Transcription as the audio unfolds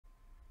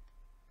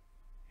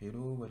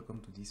Hello,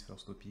 welcome to this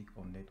first topic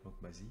on network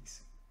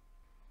basics.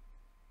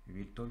 We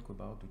will talk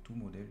about the two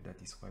models that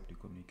describe the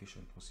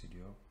communication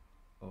procedure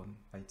on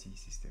IT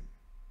system.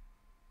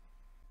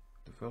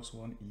 The first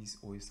one is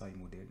OSI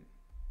model.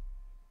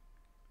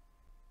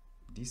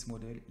 This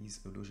model is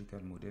a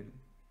logical model.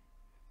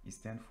 It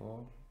stands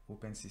for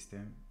Open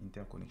System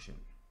Interconnection.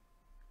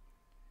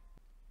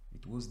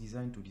 It was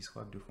designed to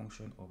describe the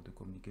function of the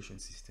communication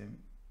system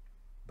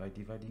by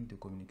dividing the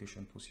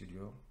communication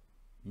procedure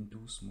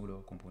into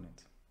smaller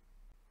components.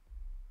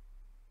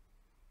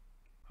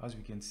 As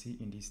we can see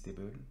in this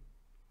table,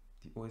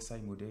 the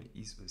OSI model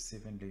is a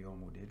 7-layer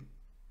model.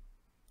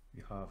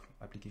 We have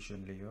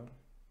application layer,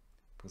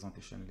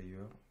 presentation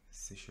layer,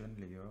 session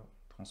layer,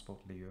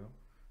 transport layer,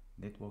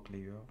 network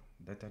layer,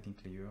 data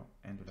link layer,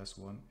 and the last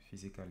one,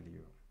 physical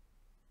layer.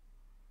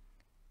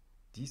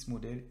 This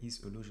model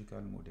is a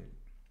logical model.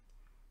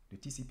 The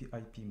TCP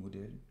IP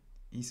model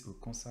is a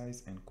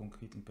concise and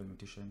concrete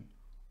implementation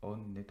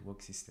on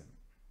network system.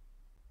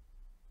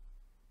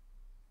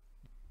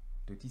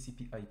 The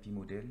TCP IP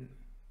model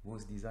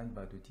was designed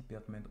by the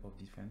Department of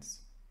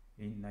Defense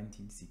in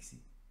 1960.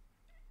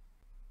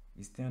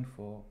 It stands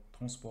for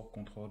Transport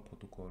Control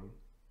Protocol,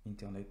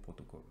 Internet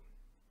Protocol.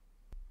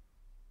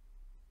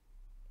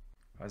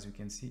 As you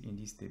can see in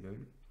this table,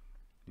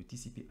 the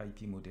TCP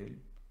IP model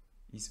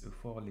is a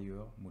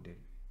 4-layer model.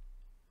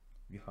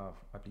 We have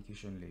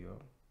application layer,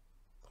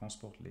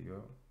 transport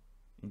layer,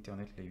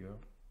 internet layer,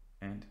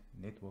 and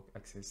network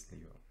access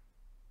layer.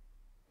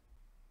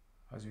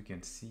 As you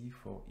can see,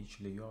 for each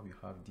layer we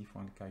have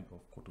different kind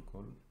of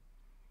protocol.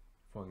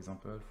 For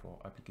example, for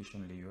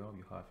application layer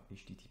we have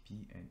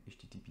HTTP and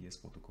HTTPS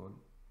protocol.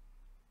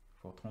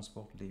 For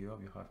transport layer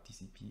we have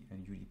TCP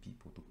and UDP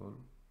protocol.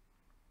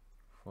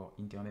 For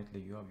internet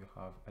layer we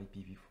have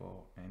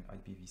IPV4 and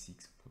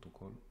IPV6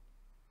 protocol.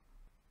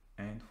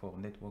 And for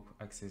network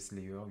access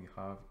layer we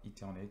have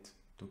Ethernet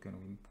token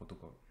ring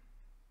protocol.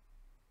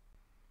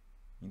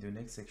 In the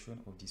next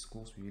section of this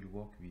course we will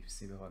work with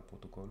several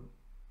protocols.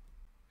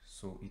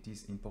 So it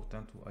is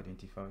important to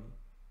identify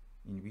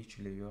in which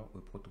layer a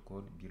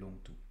protocol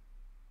belongs to.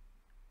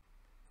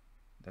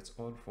 That's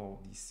all for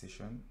this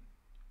session.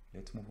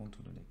 Let's move on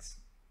to the next.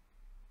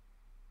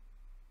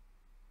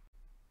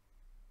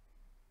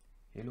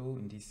 Hello,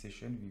 in this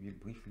session we will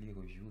briefly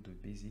review the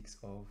basics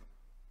of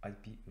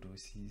IP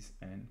addresses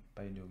and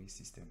binary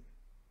system.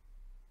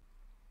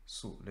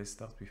 So let's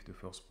start with the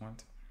first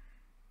point.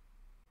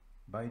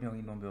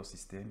 Binary number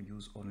system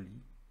use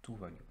only two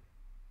values,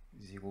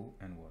 0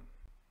 and 1.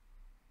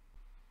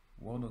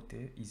 One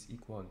octet is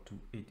equal to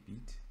 8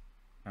 bit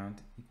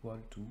and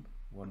equal to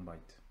 1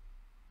 byte.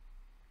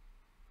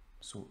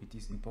 So it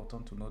is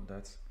important to note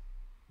that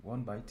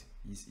 1 byte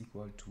is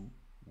equal to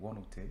 1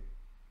 octet,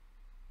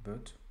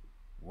 but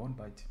 1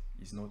 byte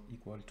is not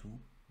equal to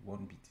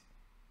 1 bit.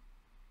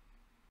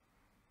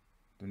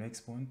 The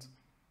next point,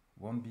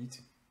 1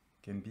 bit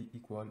can be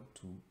equal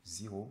to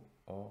 0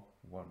 or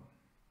 1.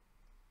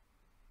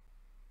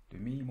 The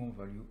minimum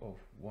value of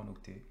 1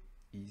 octet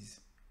is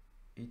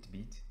 8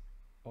 bit,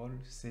 all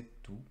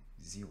set to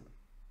 0.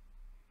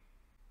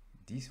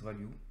 This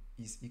value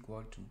is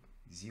equal to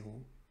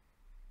 0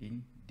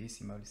 in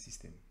decimal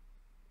system.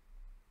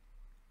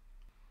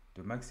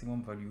 The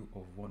maximum value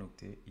of 1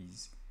 octet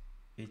is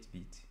 8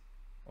 bit,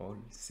 all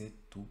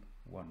set to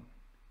 1.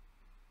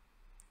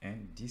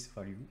 And this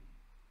value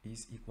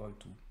is equal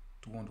to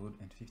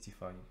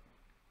 255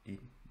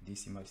 in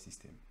decimal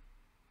system.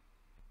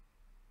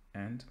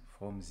 And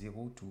from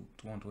 0 to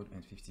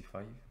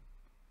 255,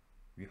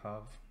 we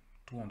have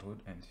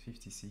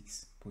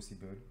 256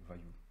 possible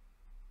values.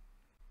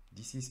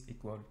 This is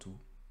equal to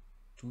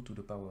 2 to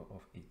the power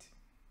of 8.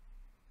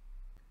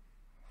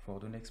 For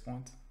the next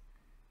point,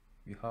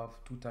 we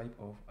have two types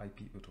of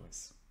IP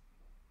address,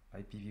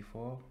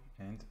 IPV4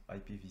 and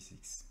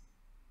IPv6.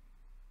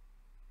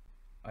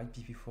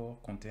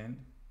 IPv4 contains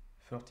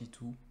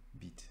 32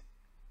 bits.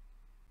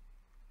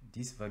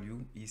 This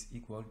value is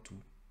equal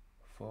to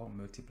 4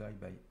 multiplied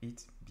by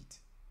 8 bits.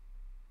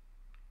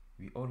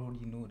 We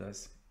already know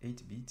that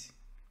 8 bits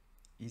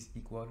is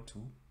equal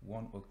to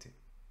 1 octet.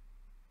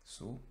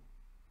 So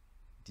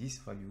this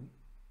value,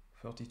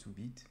 32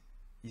 bits,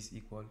 is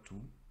equal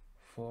to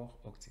 4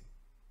 octets.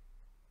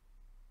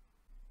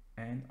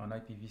 And an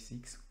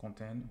IPv6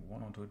 contains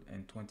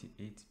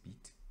 128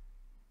 bits.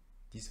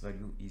 This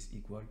value is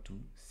equal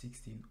to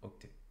 16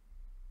 octets.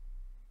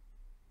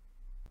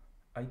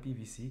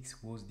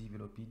 IPv6 was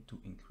developed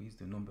to increase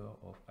the number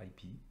of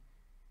IP,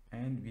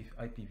 and with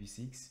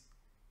IPv6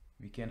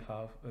 we can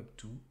have up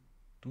to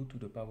 2 to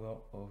the power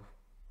of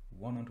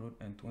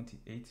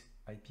 128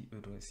 IP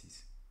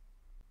addresses,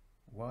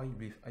 while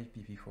with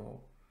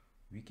IPv4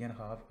 we can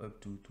have up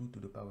to 2 to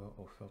the power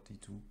of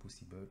 32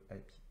 possible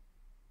IP.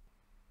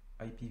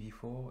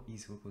 IPv4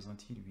 is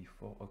represented with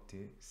 4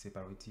 octets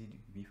separated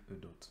with a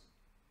dot.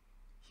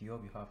 Here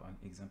we have an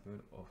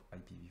example of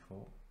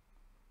IPv4,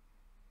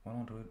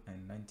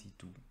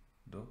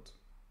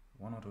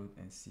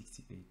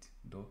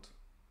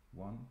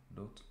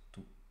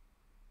 192.168.1.2.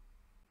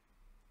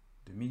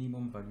 The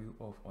minimum maximum value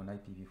of an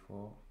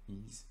IPv4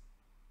 is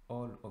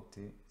all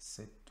octet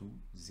set to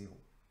 0.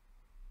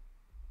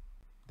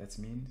 That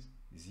means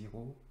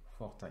 0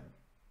 4 times.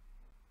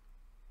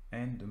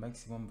 And the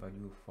maximum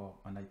value for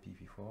an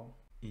IPv4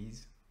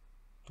 is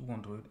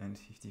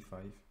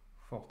 255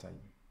 4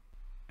 times.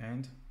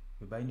 And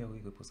the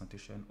binary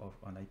representation of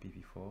an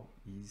IPv4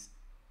 is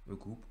a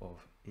group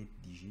of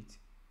 8 digits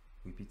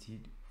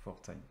repeated 4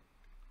 times,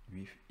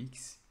 with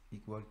x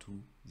equal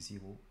to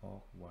 0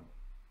 or 1.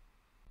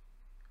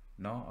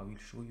 Now I will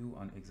show you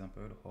an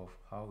example of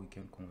how we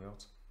can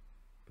convert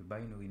a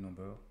binary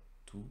number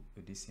to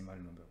a decimal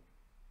number.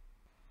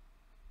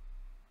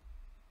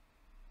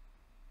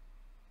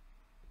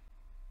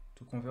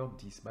 To convert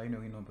this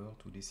binary number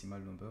to decimal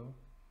number,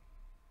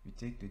 we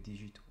take the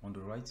digit on the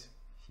right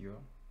here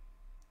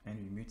and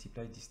we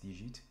multiply this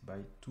digit by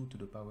 2 to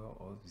the power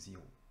of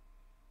 0.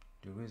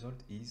 The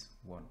result is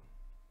 1.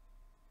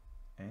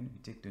 And we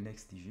take the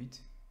next digit,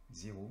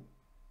 0,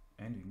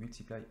 and we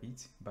multiply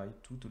it by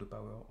 2 to the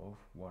power of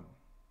 1.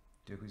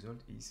 The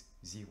result is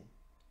 0.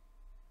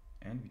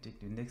 And we take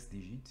the next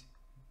digit,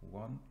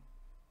 1,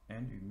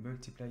 and we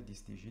multiply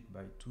this digit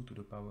by 2 to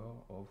the power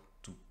of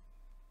 2.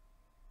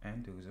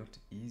 And the result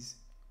is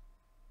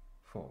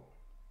 4.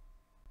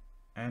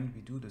 And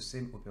we do the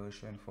same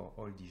operation for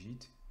all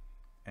digits,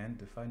 and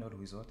the final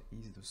result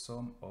is the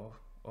sum of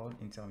all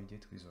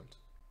intermediate results.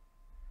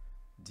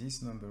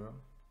 This number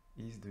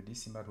is the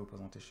decimal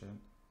representation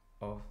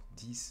of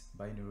this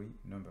binary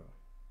number.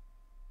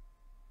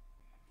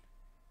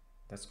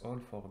 That's all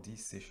for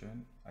this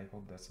session. I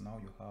hope that now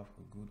you have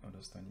a good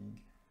understanding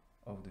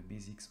of the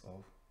basics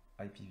of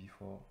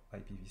IPv4,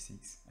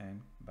 IPv6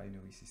 and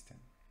binary system.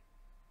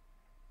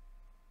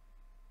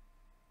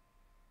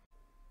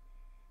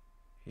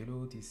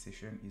 Hello, this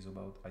session is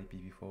about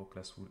IPv4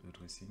 classful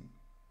addressing.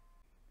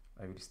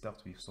 I will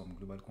start with some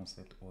global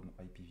concept on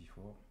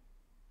IPv4.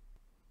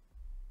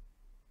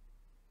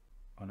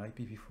 An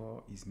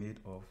IPv4 is made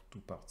of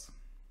two parts,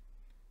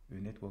 a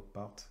network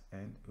part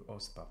and a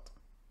host part.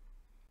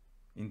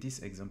 In this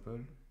example,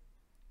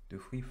 the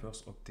 3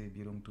 first octets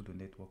belong to the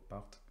network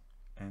part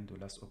and the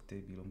last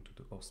octet belong to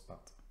the host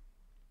part.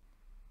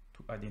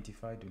 To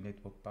identify the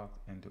network part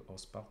and the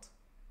host part,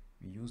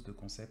 we use the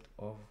concept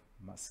of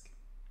mask.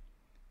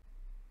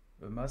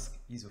 A mask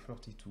is a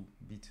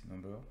 32-bit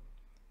number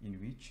in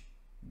which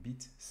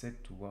bit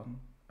set to 1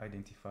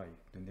 identify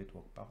the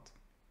network part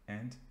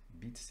and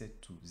bit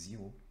set to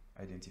 0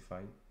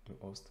 identify the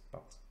host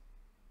part.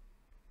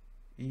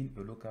 In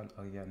a local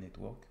area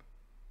network,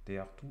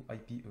 there are 2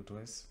 IP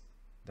addresses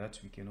that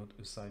we cannot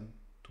assign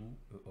to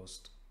a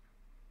host.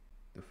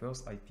 The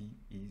first IP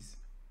is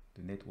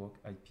the network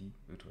IP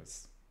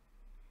address.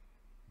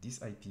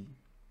 This IP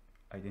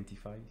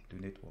identifies the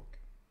network.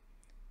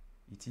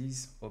 It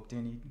is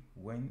obtained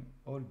when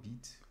all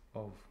bits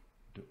of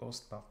the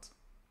host part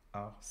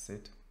are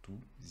set to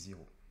 0.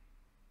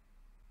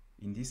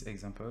 In this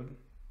example,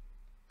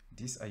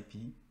 this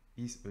IP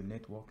is a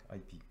network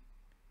IP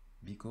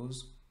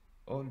because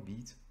all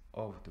bits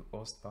of the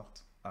host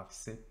part are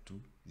set to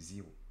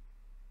 0.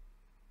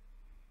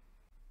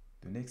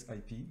 The next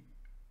IP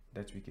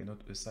that we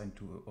cannot assign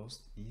to a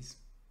host is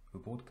a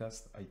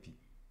broadcast IP.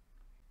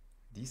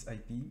 This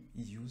IP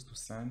is used to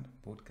send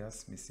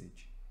broadcast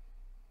message.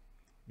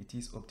 It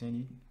is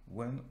obtained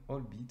when all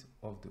bits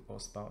of the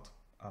host part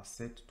are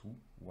set to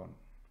 1.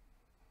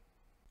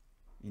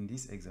 In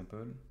this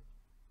example,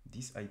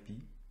 this IP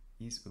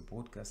is a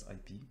broadcast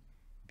IP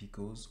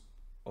because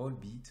all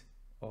bits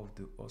of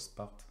the host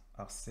part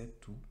are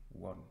set to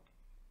 1,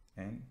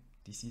 and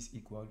this is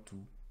equal to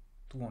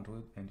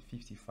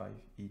 255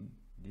 in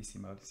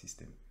decimal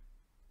system.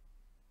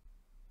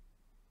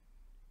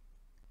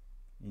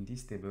 In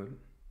this table,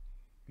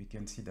 we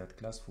can see that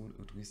classful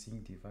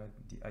addressing divides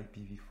the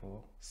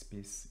IPv4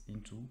 space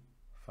into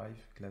 5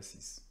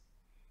 classes: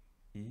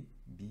 A,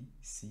 B,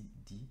 C,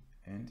 D,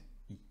 and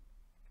E.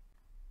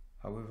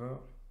 However,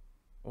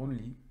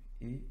 only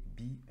A,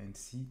 B, and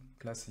C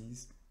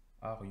classes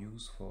are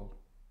used for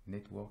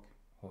network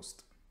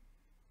host.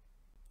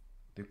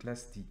 The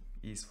class D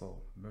is for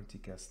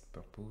multicast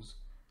purpose,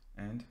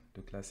 and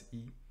the class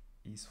E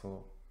is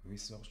for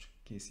research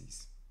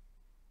cases.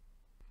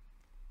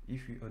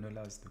 If we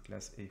analyze the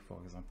class A,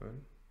 for example,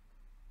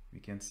 we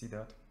can see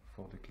that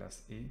for the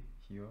class A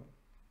here,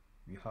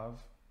 we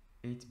have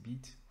 8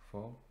 bits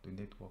for the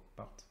network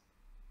part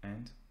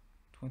and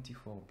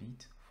 24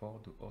 bits for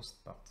the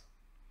host part.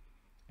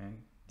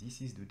 And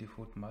this is the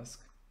default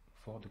mask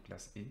for the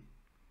class A,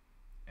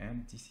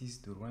 and this is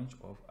the range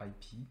of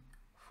IP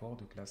for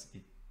the class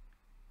A.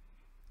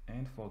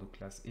 And for the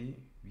class A,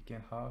 we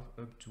can have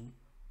up to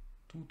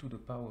 2 to the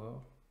power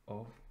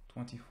of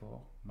 24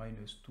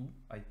 minus 2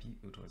 IP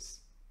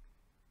address.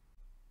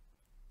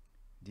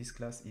 This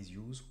class is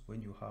used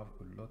when you have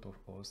a lot of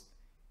hosts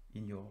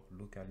in your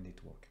local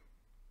network.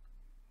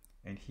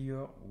 And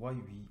here, why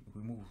we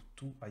remove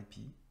 2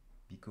 IP?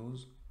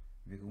 Because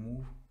we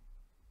remove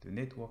the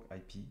network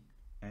IP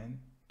and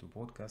the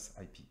broadcast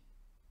IP.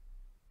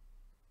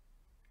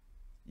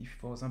 If,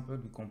 for example,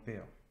 we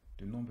compare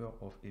the number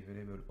of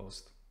available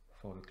hosts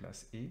for the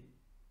class A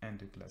and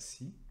the class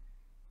C,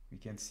 we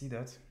can see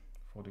that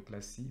for the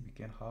class C, we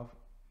can have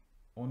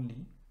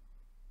only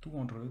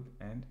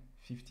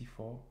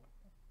 254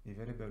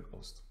 available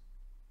hosts.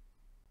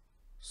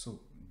 So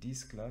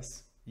this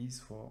class is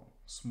for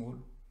small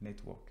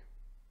network.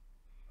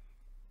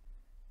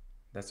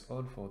 That's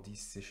all for this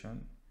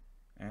session,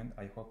 and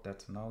I hope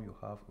that now you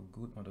have a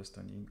good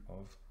understanding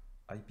of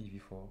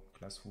IPv4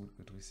 classful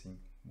addressing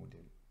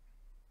model.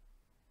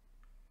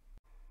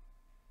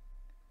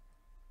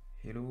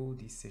 Hello,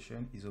 this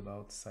session is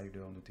about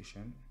CIDR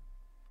notation.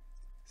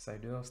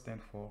 CIDR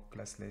stands for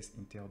classless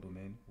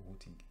interdomain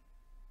routing.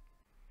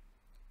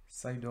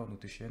 CIDR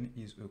notation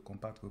is a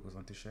compact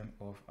representation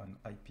of an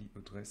IP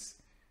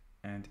address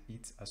and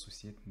its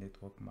associated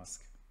network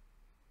mask.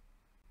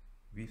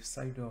 With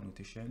CIDR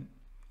notation,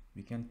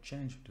 we can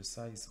change the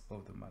size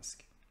of the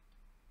mask.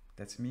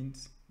 That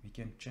means we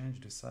can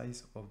change the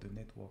size of the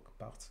network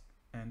part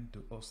and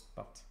the host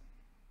part.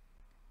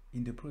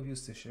 In the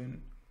previous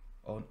session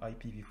on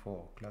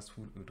IPv4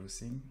 classful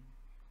addressing,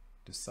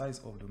 the size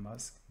of the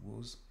mask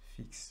was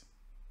fixed.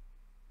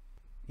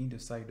 In the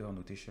CIDR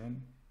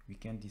notation, we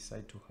can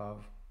decide to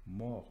have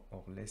more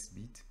or less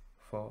bits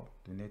for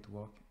the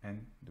network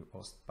and the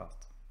host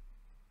part.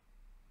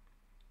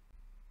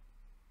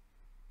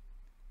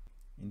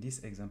 In this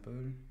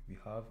example, we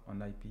have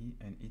an IP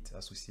and its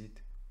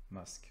associated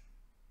mask.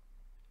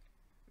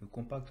 A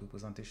compact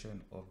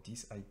representation of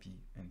this IP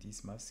and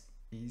this mask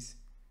is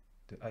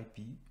the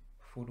IP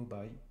followed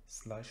by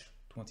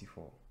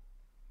 /24.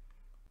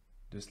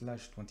 The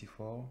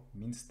 /24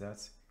 means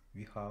that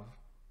we have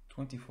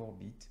 24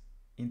 bits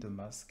in the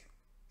mask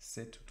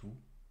set to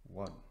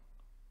 1.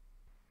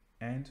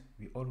 And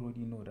we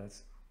already know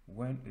that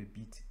when a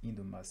bit in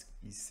the mask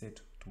is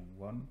set to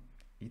 1,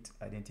 it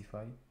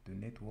identifies the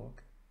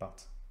network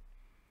part.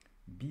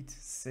 Bit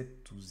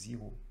set to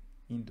 0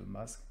 in the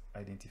mask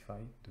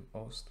identify the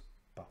host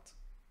part.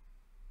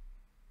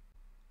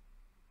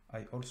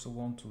 I also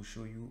want to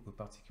show you a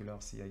particular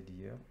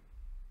CIDR,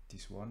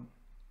 this one,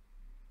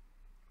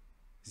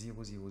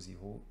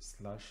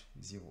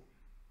 000/0.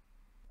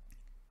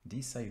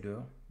 This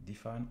CIDR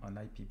defines an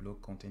IP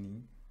block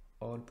containing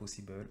all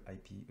possible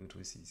IP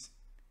addresses.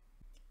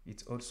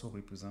 It also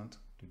represents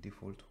the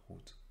default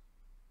route.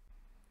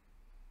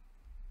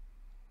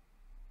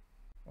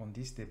 On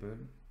this table,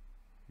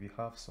 we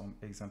have some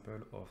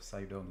examples of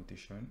CIDR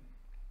notation.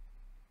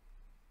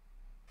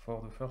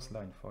 For the first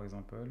line, for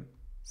example,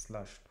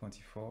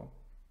 /24,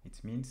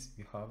 it means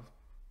we have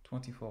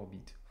 24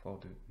 bits for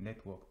the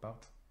network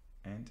part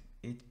and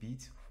 8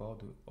 bits for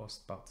the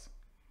host part.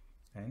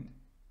 And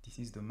this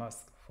is the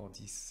mask for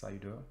this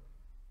CIDR.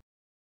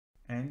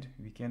 And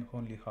we can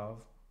only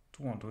have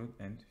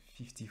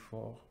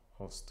 254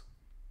 hosts.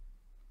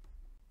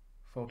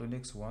 For the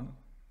next one,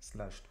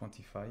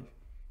 /25,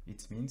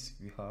 it means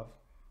we have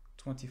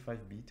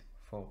 25 bits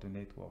for the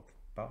network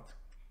part,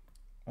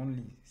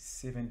 only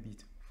 7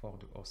 bits for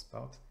the host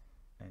part,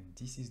 and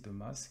this is the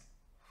mask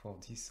for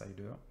this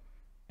CIDR,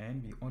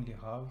 and we only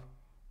have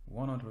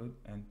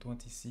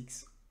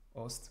 126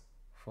 hosts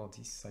for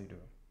this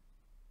CIDR.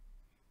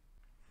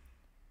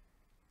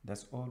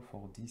 That's all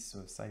for this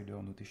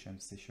CIDR notation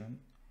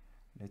session.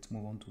 Let's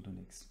move on to the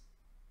next.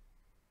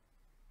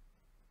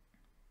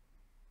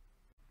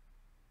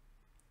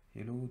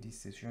 Hello, this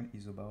session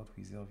is about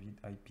reserved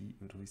IP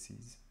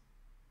addresses.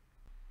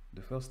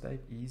 The first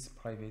type is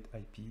private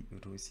IP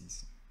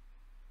addresses.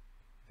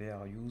 They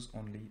are used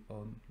only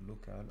on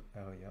local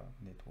area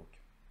network.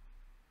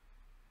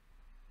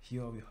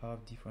 Here we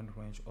have different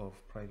range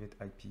of private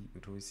IP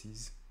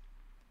addresses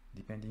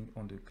depending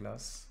on the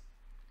class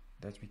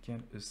that we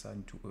can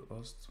assign to a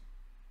host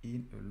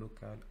in a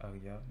local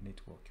area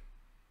network.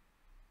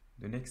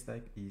 The next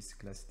type is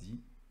class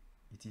D.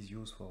 It is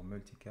used for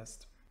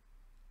multicast.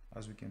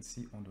 As we can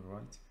see on the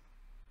right,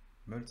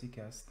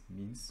 multicast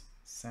means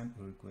send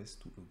a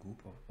request to a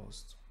group of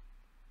hosts.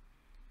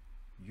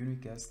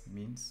 Unicast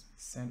means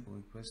send a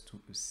request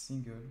to a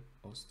single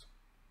host.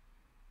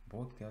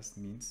 Broadcast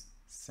means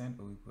send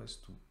a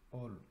request to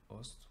all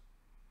hosts.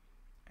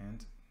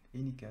 And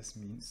anycast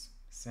means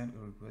send a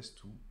request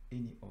to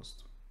any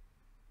host.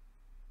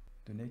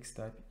 The next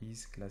type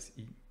is class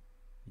E.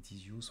 It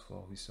is used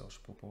for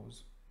research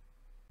purposes.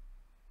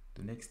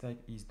 The next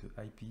type is the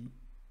IP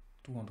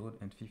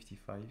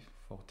 255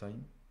 for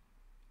time.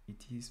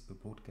 It is a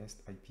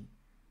broadcast IP.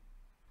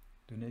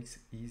 The next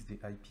is the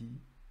IP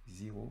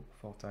 0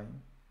 for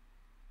time.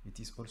 It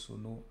is also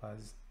known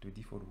as the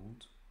default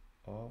route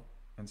or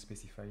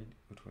unspecified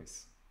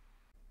address.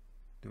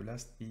 The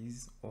last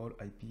is all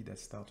IP that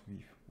start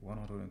with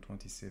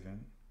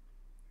 127.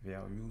 They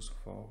are used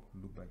for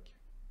loopback.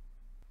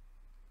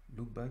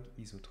 Loopback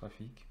is a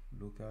traffic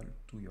local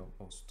to your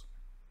host.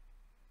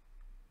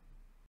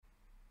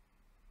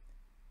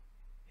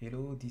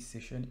 Hello, this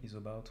session is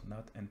about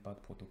NAT and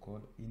PAD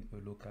protocol in a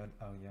local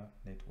area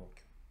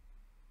network.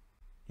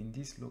 In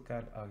this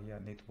local area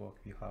network,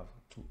 we have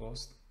two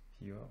hosts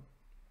here.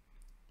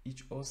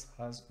 Each host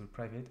has a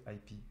private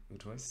IP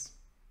address.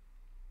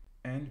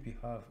 And we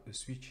have a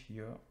switch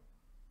here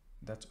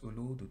that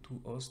allows the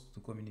two hosts to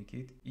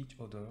communicate each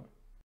other.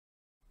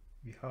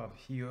 We have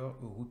here a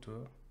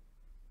router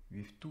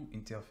with two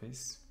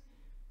interfaces.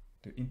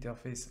 The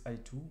interface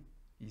I2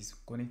 is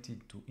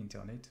connected to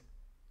internet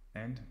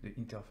and the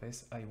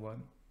interface I1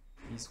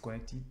 is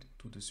connected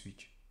to the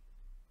switch.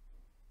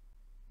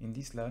 In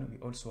this LAN, we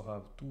also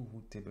have two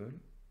root tables.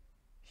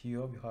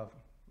 Here we have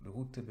the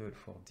root table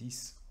for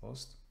this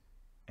host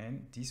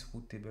and this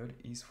root table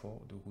is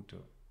for the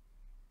router.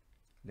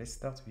 Let's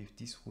start with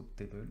this root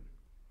table.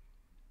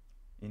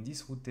 In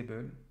this root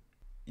table,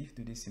 if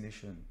the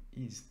destination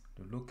is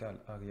the local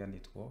area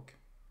network,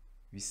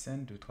 we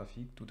send the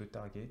traffic to the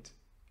target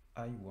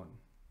I1,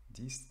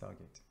 this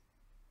target.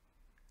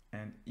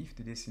 And if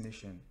the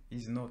destination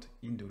is not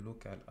in the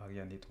local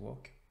area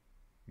network,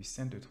 we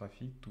send the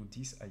traffic to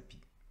this IP.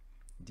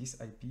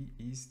 This IP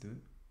is the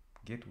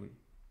gateway.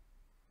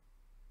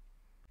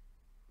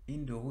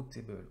 In the root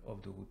table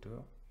of the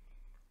router,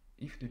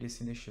 if the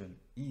destination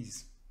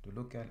is the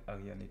local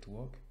area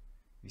network,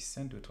 we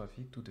send the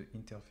traffic to the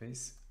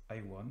interface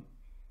I1,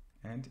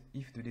 and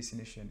if the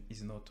destination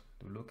is not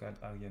the local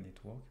area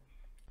network,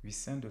 we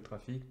send the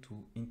traffic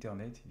to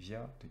internet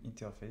via the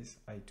interface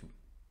I2,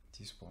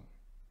 this one.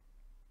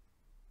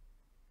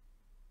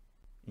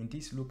 In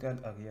this local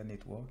area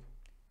network,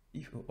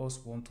 if a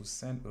host wants to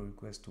send a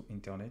request to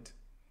internet,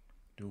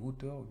 the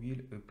router will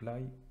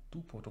apply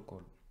two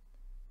protocols,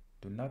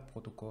 the NAT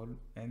protocol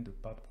and the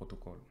PAT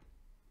protocol.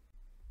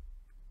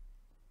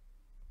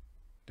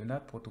 The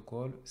NAT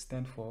protocol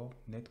stands for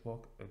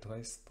Network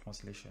Address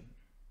Translation.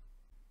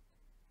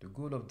 The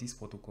goal of this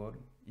protocol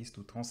is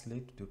to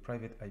translate the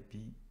private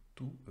IP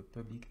to a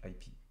public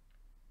IP.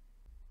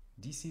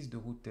 This is the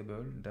root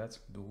table that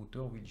the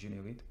router will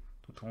generate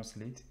to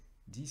translate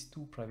these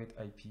two private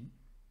IP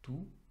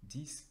to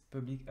this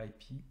public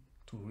IP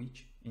to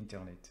reach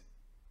internet.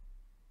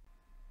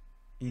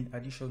 In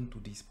addition to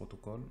this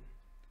protocol,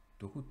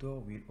 the router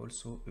will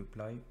also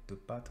apply the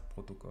PAT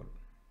protocol.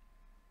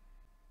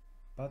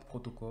 PAT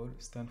protocol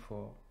stands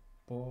for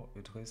Port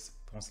Address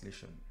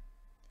Translation.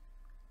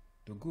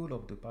 The goal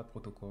of the PAT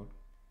protocol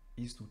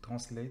is to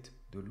translate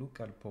the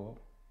local port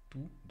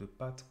to the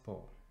PAT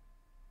port.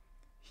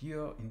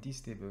 Here in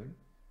this table,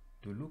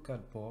 the local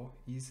port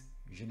is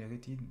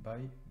generated by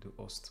the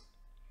host.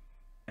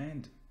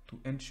 And to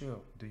ensure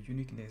the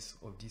uniqueness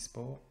of this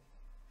port,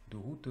 the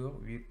router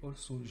will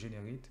also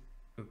generate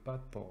a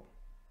PAT port.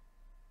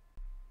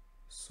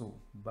 So,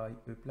 by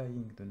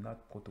applying the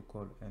NAT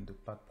protocol and the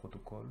PAT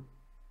protocol,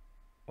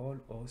 all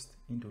hosts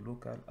in the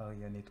local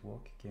area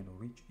network can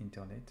reach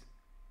internet,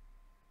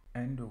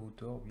 and the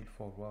router will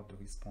forward the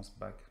response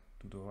back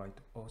to the right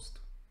host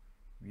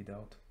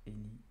without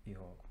any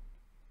error.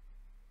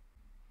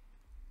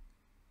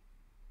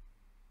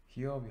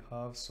 Here we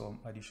have some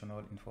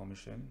additional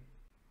information.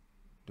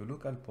 The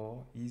local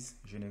port is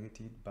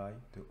generated by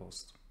the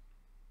host.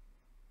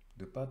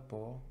 The PAT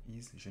port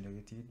is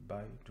generated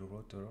by the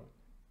router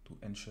to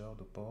ensure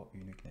the port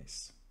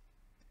uniqueness.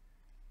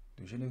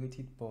 The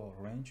generated port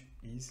range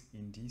is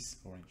in this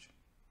range.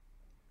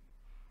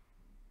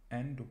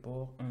 And the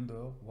port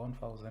under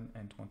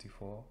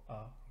 1024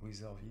 are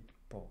reserved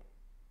port.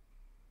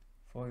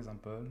 For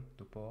example,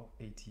 the port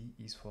 80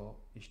 is for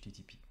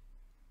HTTP.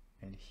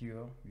 And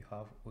here we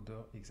have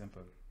other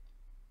example.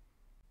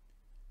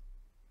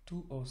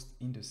 Two hosts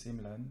in the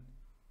same LAN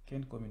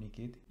can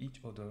communicate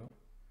each other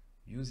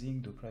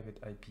using the private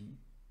IP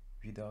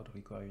without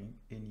requiring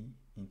any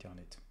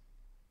internet.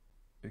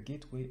 A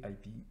gateway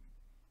IP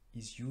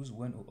is used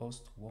when a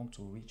host wants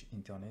to reach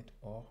internet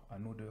or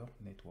another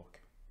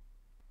network.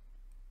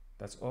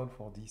 That's all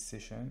for this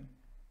session,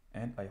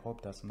 and I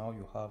hope that now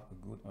you have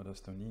a good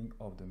understanding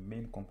of the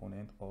main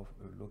component of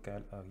a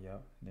local area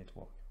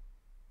network.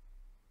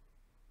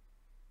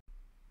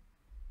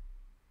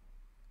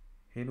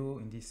 Hello,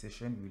 in this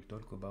session we will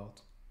talk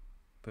about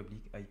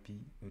public IP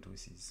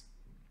addresses.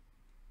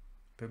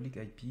 Public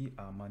IP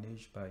are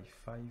managed by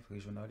 5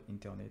 regional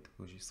internet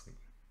registries.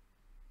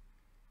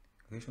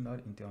 Regional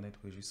internet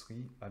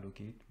registry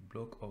allocate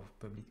block of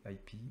public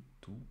IP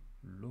to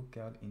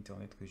local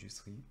internet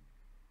registry.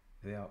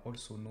 They are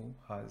also known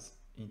as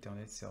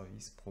internet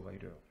service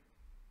provider.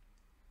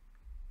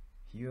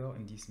 Here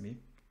in this map,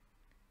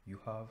 you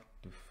have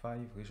the 5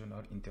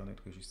 regional internet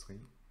registry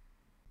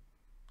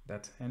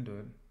that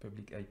handle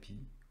public IP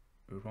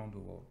around the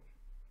world.